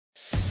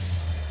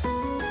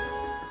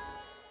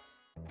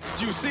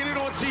You've seen it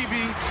on TV.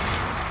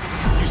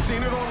 You've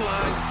seen it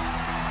online.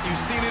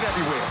 You've seen it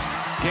everywhere.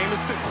 Game is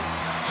simple.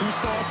 Two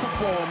stars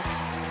perform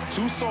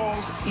 2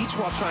 songs, each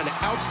while trying to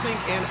out-sing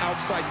and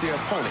out-sight their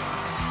opponent.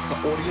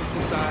 The audience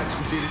decides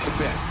who did it the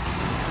best.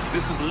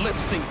 This is lip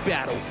sync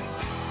battle.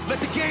 Let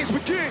the games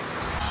begin.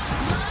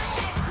 My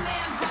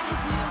ex-man brought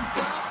his new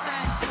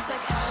girlfriend. She's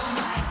like, oh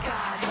my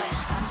God, but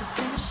I'm just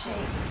gonna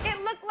shake.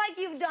 It looked like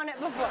you've done it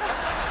before.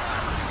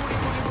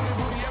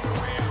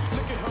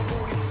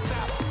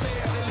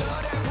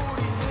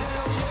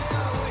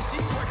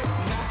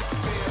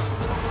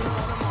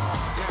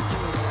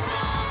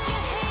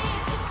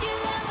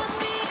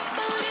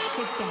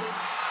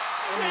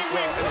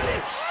 What is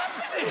happening?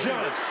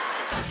 John.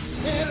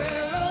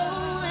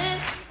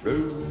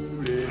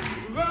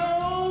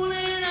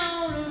 Rolling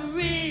on a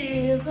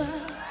river.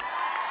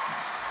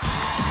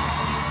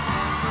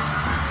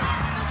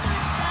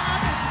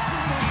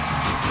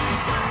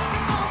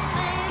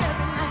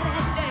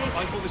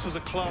 I thought this was a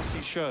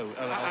classy show.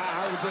 I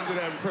was under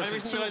that I impression,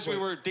 didn't too. realize we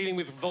were dealing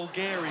with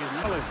vulgarian.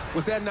 Ellen,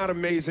 was that not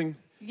amazing?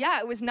 Yeah,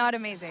 it was not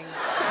amazing.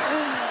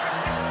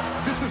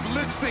 This is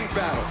lip sync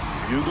battle.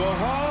 You go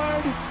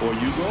hard or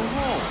you go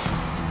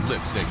home.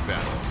 Lip Sync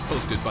Battle,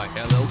 hosted by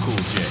LL Cool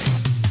J.